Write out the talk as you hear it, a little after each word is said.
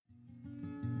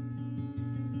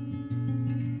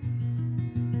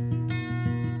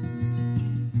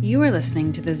You are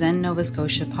listening to the Zen Nova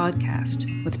Scotia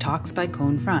podcast with talks by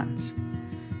Cone Franz.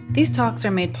 These talks are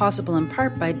made possible in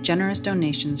part by generous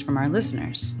donations from our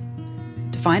listeners.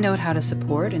 To find out how to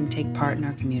support and take part in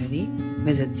our community,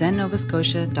 visit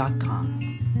zennovascotia.com.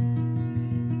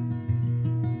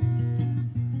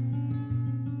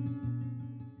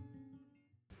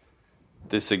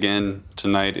 This again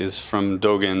tonight is from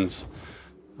Dogen's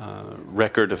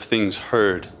Record of Things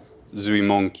Heard,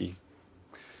 Zuimonki.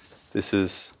 This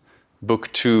is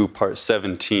Book 2, Part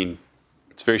 17.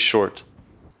 It's very short.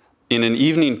 In an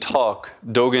evening talk,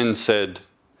 Dogen said,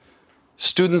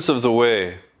 "Students of the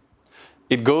way,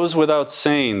 it goes without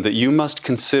saying that you must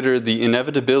consider the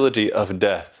inevitability of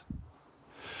death.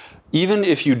 Even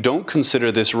if you don't consider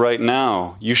this right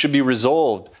now, you should be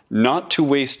resolved not to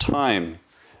waste time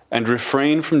and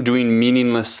refrain from doing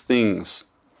meaningless things.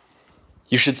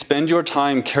 You should spend your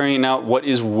time carrying out what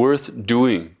is worth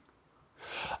doing.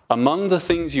 Among the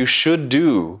things you should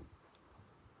do,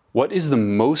 what is the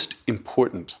most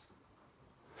important?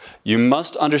 You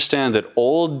must understand that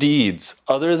all deeds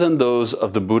other than those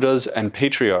of the Buddhas and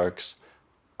patriarchs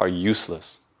are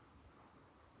useless."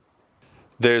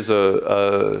 There's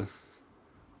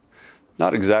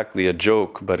not exactly a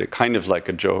joke, but it kind of like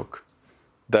a joke,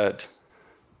 that,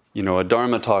 a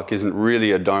Dharma talk isn't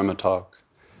really a Dharma talk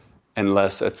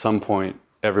unless at some point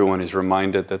everyone is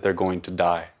reminded that they're going to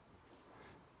die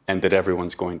and that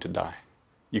everyone's going to die.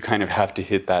 You kind of have to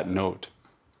hit that note.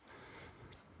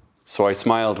 So I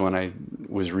smiled when I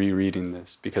was rereading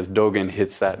this because Dogen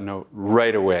hits that note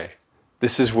right away.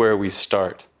 This is where we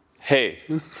start. Hey,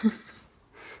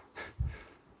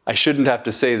 I shouldn't have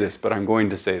to say this, but I'm going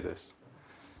to say this.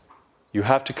 You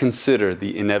have to consider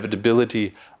the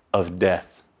inevitability of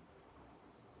death.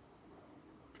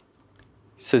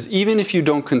 He says, even if you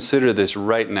don't consider this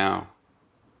right now,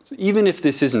 so even if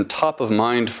this isn't top of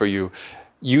mind for you,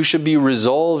 you should be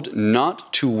resolved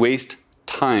not to waste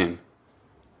time.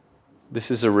 This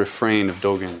is a refrain of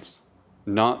Dogen's,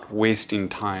 not wasting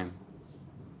time.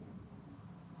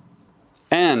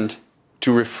 And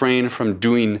to refrain from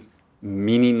doing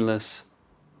meaningless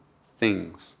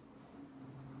things.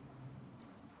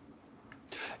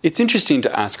 It's interesting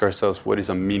to ask ourselves, what is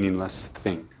a meaningless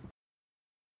thing?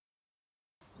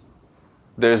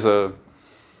 There's a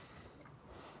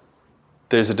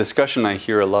discussion I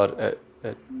hear a lot at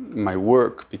my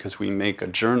work because we make a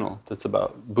journal that's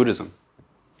about Buddhism.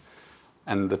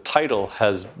 And the title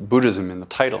has Buddhism in the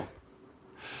title.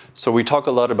 So we talk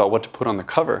a lot about what to put on the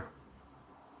cover.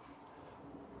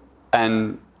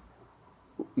 And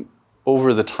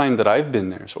over the time that I've been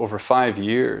there, so over 5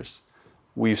 years,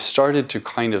 we've started to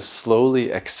kind of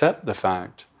slowly accept the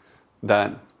fact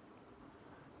that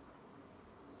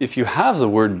if you have the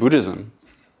word Buddhism,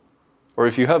 or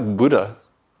if you have Buddha,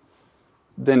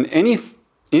 then any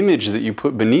image that you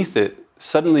put beneath it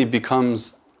suddenly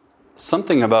becomes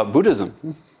something about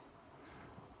Buddhism.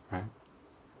 Right?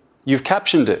 You've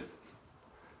captioned it.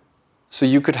 So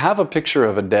you could have a picture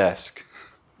of a desk,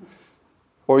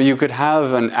 or you could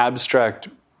have an abstract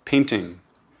painting,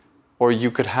 or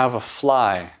you could have a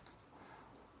fly.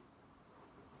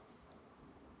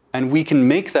 And we can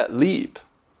make that leap.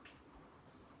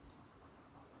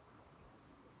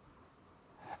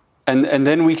 And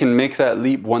then we can make that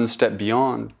leap one step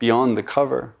beyond the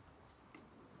cover,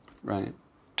 right?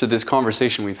 To this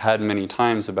conversation we've had many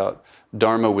times about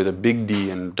Dharma with a big D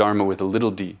and Dharma with a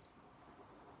little d.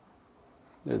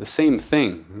 They're the same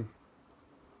thing.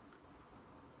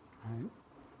 Right?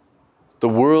 The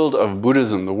world of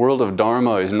Buddhism, the world of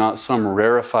Dharma is not some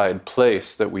rarefied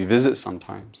place that we visit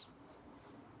sometimes.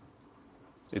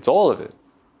 It's all of it.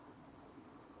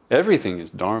 Everything is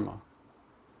Dharma.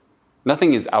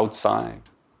 Nothing is outside.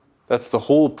 That's the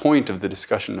whole point of the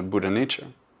discussion of Buddha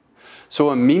nature. So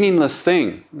a meaningless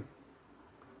thing,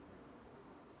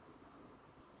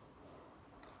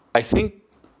 I feel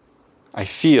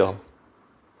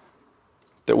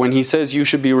that when he says you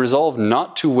should be resolved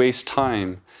not to waste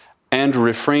time and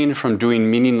refrain from doing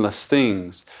meaningless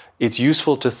things, it's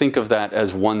useful to think of that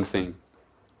as one thing.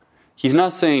 He's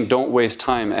not saying don't waste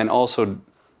time and also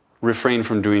refrain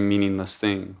from doing meaningless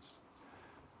things.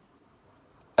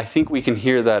 I think we can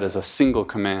hear that as a single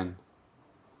command,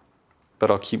 but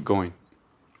I'll keep going.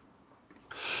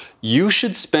 You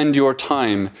should spend your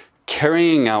time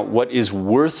carrying out what is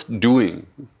worth doing.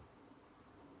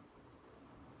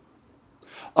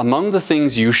 Among the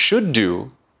things you should do,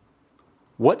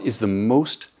 what is the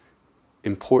most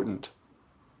important?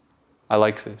 I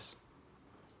like this.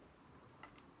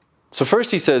 So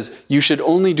first he says, you should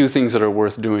only do things that are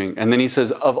worth doing. And then he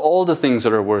says, of all the things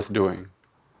that are worth doing,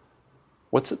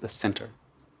 what's at the center?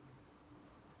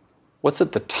 What's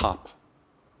at the top?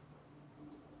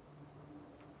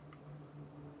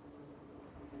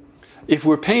 If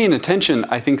we're paying attention,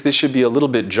 I think this should be a little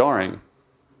bit jarring.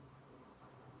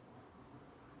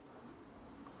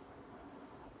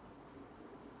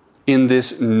 In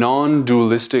this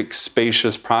non-dualistic,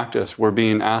 spacious practice, we're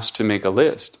being asked to make a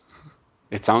list.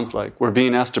 It sounds like we're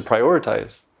being asked to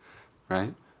prioritize,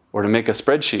 right? Or to make a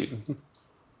spreadsheet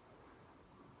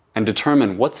and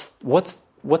determine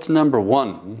what's number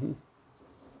one.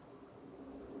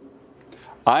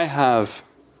 I have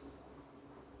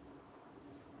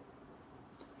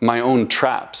my own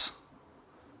traps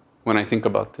when I think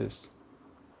about this.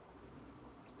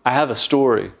 I have a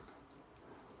story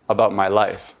about my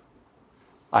life.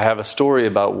 I have a story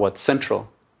about what's central.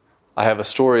 I have a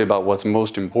story about what's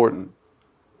most important.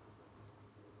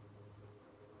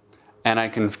 And I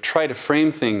can try to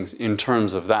frame things in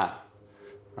terms of that,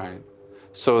 right?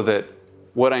 So that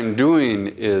what I'm doing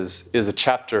is a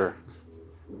chapter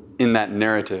in that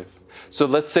narrative. So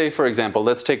let's say, for example,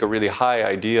 let's take a really high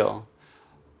ideal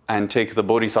and take the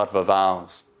Bodhisattva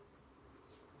vows.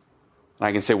 And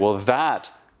I can say, well, that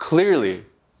clearly,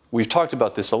 we've talked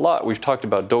about this a lot, we've talked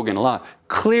about Dogen a lot,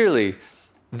 clearly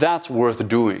that's worth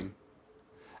doing.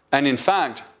 And in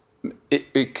fact,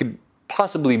 it could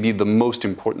possibly be the most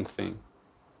important thing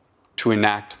to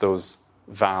enact those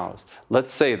vows.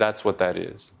 Let's say that's what that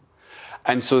is.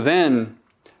 And so then,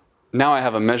 now I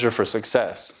have a measure for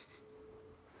success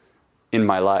in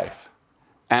my life.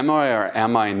 Am I or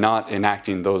am I not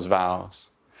enacting those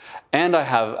vows? And I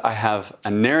have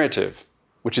a narrative,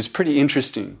 which is pretty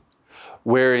interesting,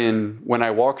 wherein when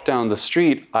I walk down the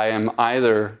street, I am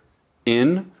either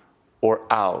in or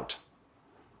out,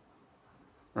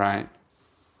 right?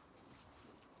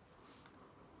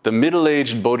 The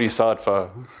middle-aged bodhisattva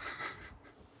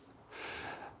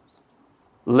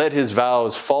let his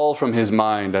vows fall from his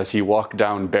mind as he walked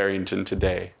down Barrington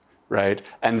today, right?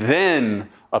 And then,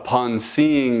 upon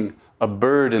seeing a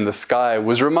bird in the sky,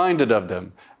 was reminded of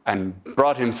them and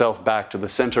brought himself back to the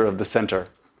center of the center.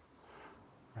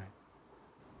 Right?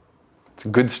 It's a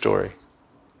good story.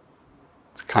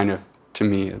 It's kind of, to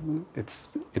me,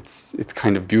 it's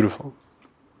kind of beautiful.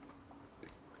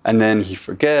 And then he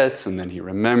forgets, and then he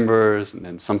remembers, and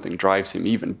then something drives him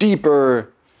even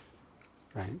deeper,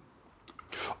 right?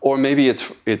 Or maybe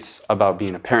it's about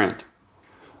being a parent,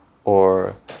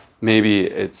 or maybe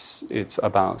it's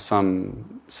about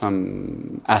some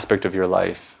aspect of your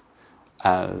life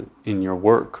in your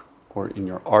work or in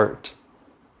your art,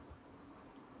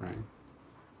 right?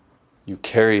 You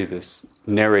carry this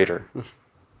narrator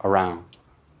around.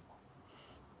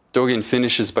 Dogen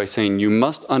finishes by saying, you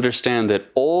must understand that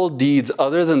all deeds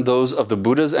other than those of the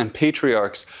Buddhas and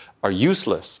patriarchs are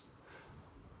useless.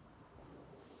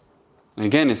 And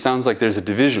again, it sounds like there's a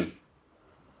division.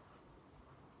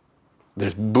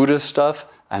 There's Buddha stuff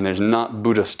and there's not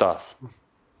Buddha stuff.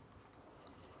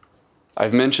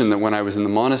 I've mentioned that when I was in the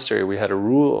monastery, we had a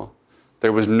rule.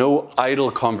 There was no idle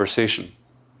conversation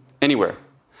anywhere.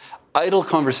 Idle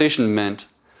conversation meant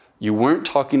you weren't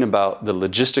talking about the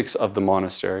logistics of the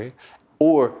monastery,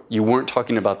 or you weren't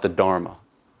talking about the Dharma.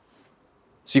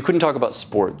 So you couldn't talk about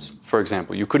sports, for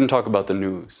example. You couldn't talk about the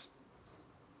news.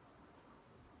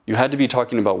 You had to be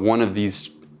talking about one of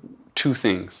these two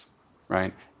things,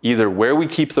 right? Either where we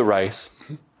keep the rice,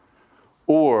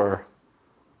 or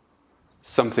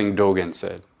something Dogen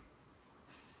said.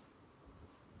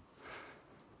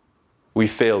 We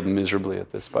failed miserably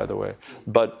at this, by the way.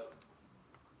 But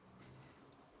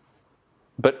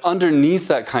underneath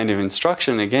that kind of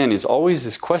instruction, again, is always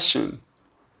this question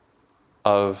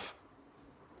of,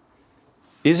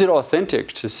 is it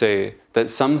authentic to say that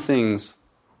some things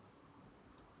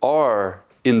are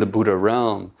in the Buddha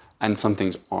realm and some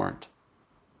things aren't?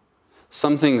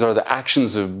 Some things are the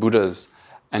actions of Buddhas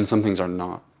and some things are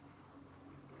not.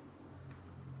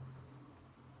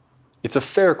 It's a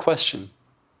fair question.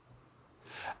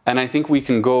 And I think we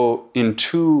can go in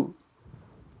two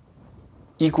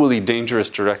equally dangerous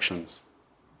directions.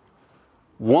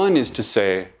 One is to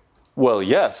say, well,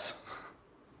 yes,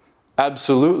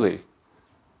 absolutely.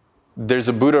 There's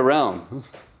a Buddha realm.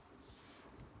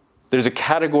 There's a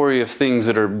category of things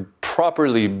that are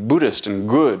properly Buddhist and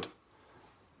good.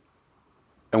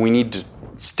 And we need to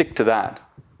stick to that.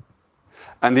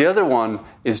 And the other one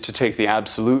is to take the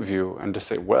absolute view and to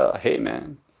say, well, hey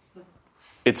man,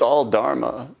 it's all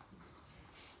Dharma,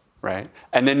 right?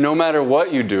 And then no matter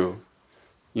what you do,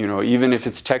 even if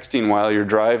it's texting while you're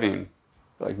driving,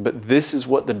 but this is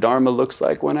what the Dharma looks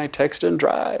like when I text and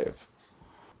drive.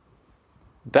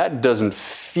 That doesn't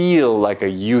feel like a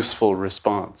useful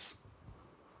response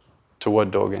to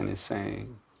what Dogen is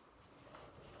saying.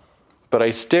 But I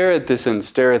stare at this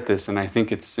and I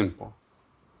think it's simple.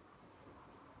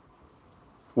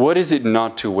 What is it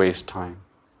not to waste time?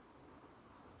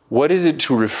 What is it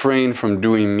to refrain from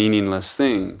doing meaningless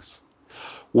things?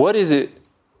 What is it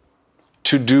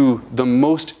to do the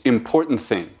most important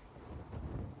thing?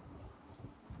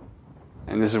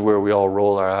 And this is where we all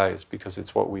roll our eyes because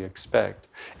it's what we expect.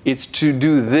 It's to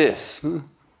do this.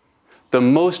 The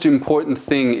most important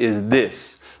thing is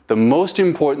this. The most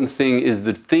important thing is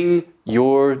the thing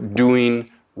you're doing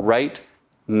right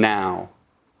now.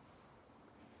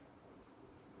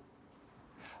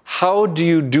 How do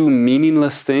you do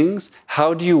meaningless things?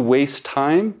 How do you waste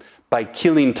time? By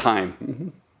killing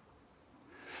time.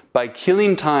 By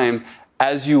killing time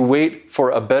as you wait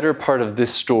for a better part of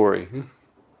this story.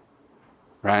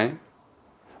 Right?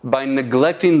 By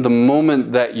neglecting the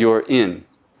moment that you're in.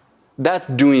 That's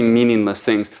doing meaningless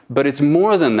things. But it's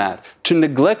more than that. To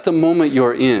neglect the moment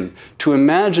you're in, to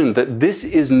imagine that this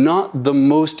is not the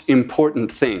most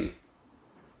important thing,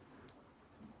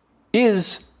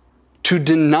 is to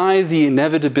deny the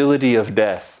inevitability of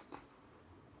death.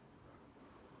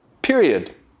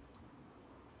 Period.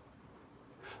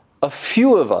 A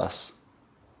few of us,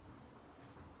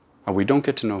 and we don't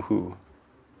get to know who,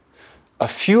 a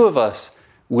few of us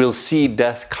will see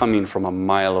death coming from a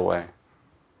mile away.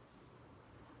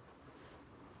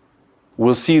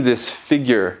 We'll see this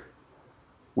figure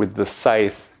with the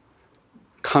scythe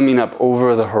coming up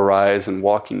over the horizon,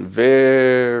 walking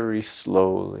very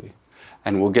slowly.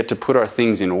 And we'll get to put our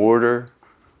things in order,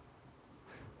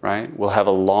 right? We'll have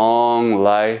a long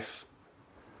life.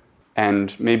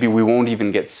 And maybe we won't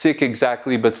even get sick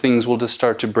exactly, but things will just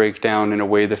start to break down in a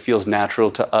way that feels natural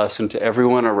to us and to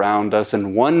everyone around us.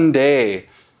 And one day,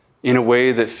 in a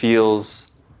way that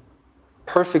feels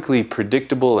perfectly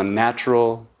predictable and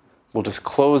natural, we'll just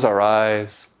close our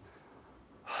eyes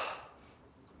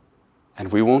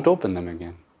and we won't open them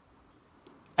again.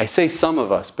 I say some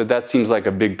of us, but that seems like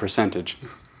a big percentage,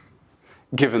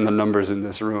 given the numbers in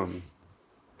this room.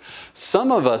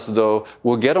 Some of us, though,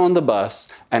 will get on the bus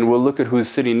and we'll look at who's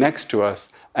sitting next to us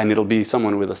and it'll be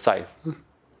someone with a scythe.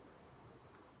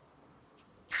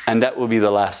 And that will be the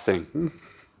last thing.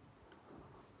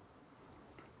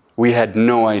 We had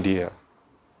no idea.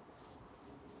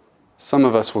 Some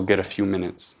of us will get a few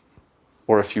minutes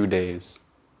or a few days.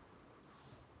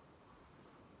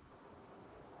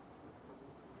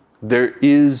 There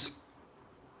is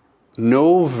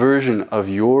no version of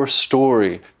your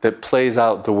story that plays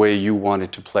out the way you want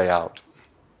it to play out.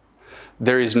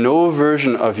 There is no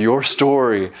version of your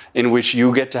story in which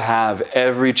you get to have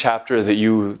every chapter that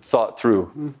you thought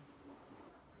through.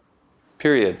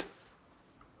 Period.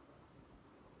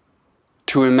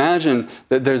 To imagine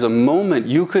that there's a moment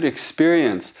you could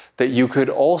experience that you could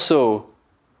also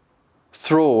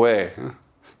throw away,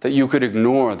 that you could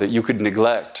ignore, that you could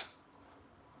neglect.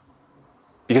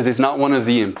 Because it's not one of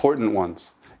the important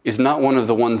ones. It's not one of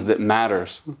the ones that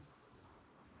matters.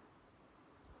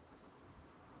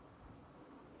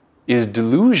 Is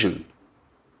delusion.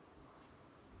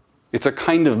 It's a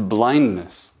kind of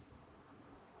blindness.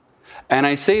 And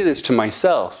I say this to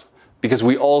myself because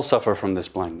we all suffer from this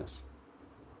blindness.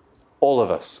 All of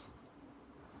us.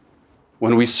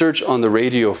 When we search on the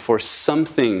radio for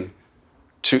something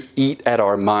to eat at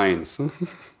our minds,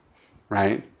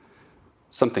 right?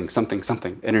 Something.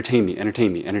 Entertain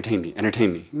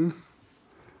me.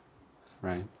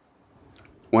 Right?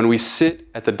 When we sit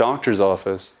at the doctor's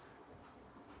office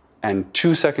and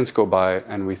 2 seconds go by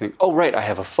and we think, oh, right, I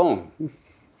have a phone.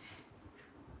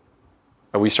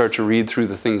 Or we start to read through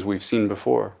the things we've seen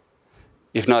before.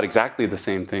 If not exactly the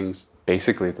same things,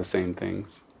 basically the same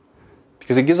things.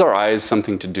 Because it gives our eyes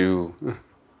something to do.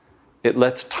 It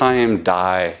lets time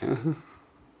die.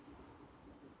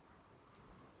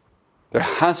 There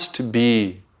has to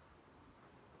be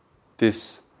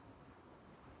this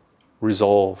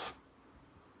resolve.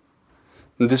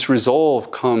 And this resolve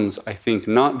comes, I think,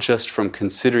 not just from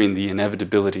considering the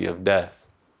inevitability of death,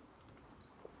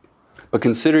 but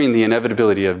considering the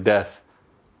inevitability of death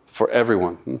for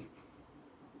everyone.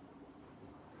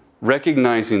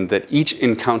 Recognizing that each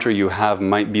encounter you have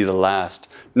might be the last,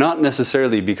 not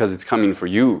necessarily because it's coming for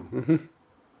you,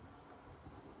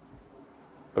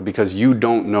 but because you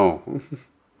don't know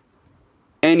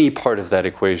any part of that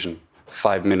equation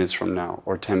 5 minutes from now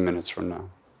or 10 minutes from now.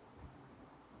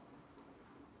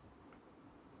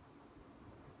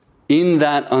 In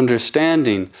that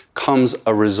understanding comes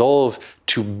a resolve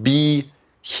to be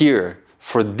here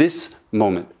for this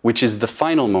moment, which is the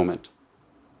final moment.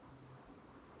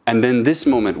 And then this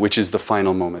moment, which is the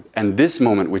final moment. And this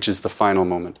moment, which is the final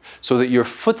moment. So that your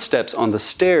footsteps on the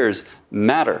stairs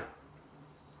matter.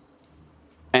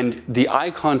 And the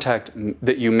eye contact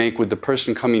that you make with the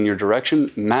person coming your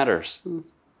direction matters.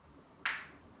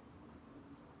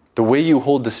 The way you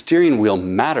hold the steering wheel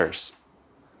matters.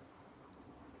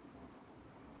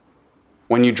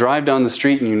 When you drive down the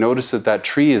street and you notice that that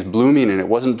tree is blooming and it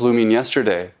wasn't blooming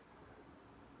yesterday,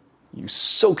 you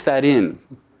soak that in.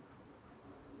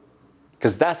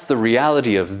 Because that's the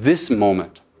reality of this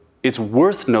moment. It's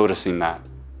worth noticing that.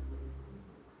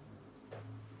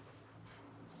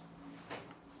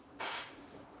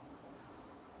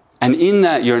 And in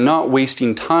that, you're not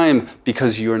wasting time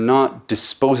because you're not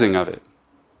disposing of it.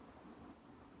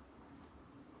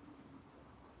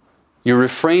 You're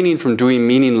refraining from doing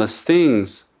meaningless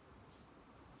things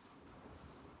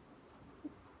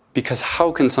because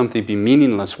how can something be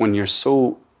meaningless when you're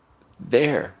so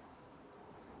there?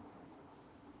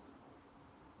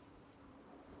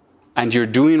 And you're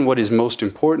doing what is most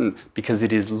important because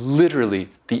it is literally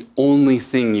the only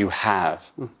thing you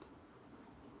have.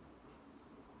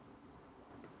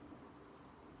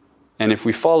 And if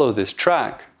we follow this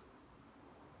track,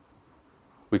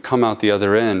 we come out the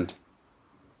other end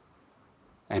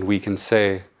and we can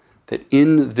say that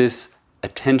in this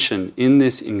attention, in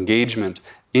this engagement,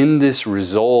 in this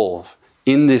resolve,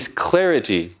 in this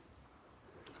clarity,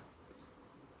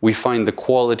 we find the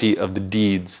quality of the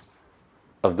deeds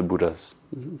of the Buddhas,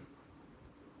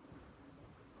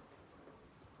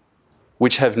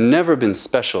 which have never been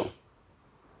special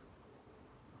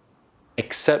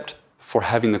except for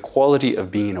having the quality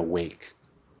of being awake,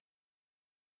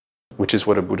 which is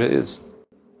what a Buddha is.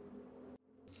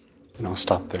 And I'll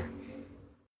stop there.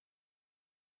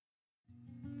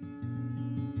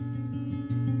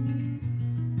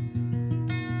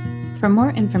 For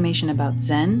more information about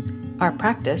Zen, our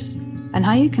practice, and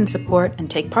how you can support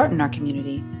and take part in our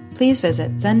community, please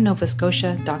visit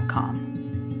zennovascotia.com.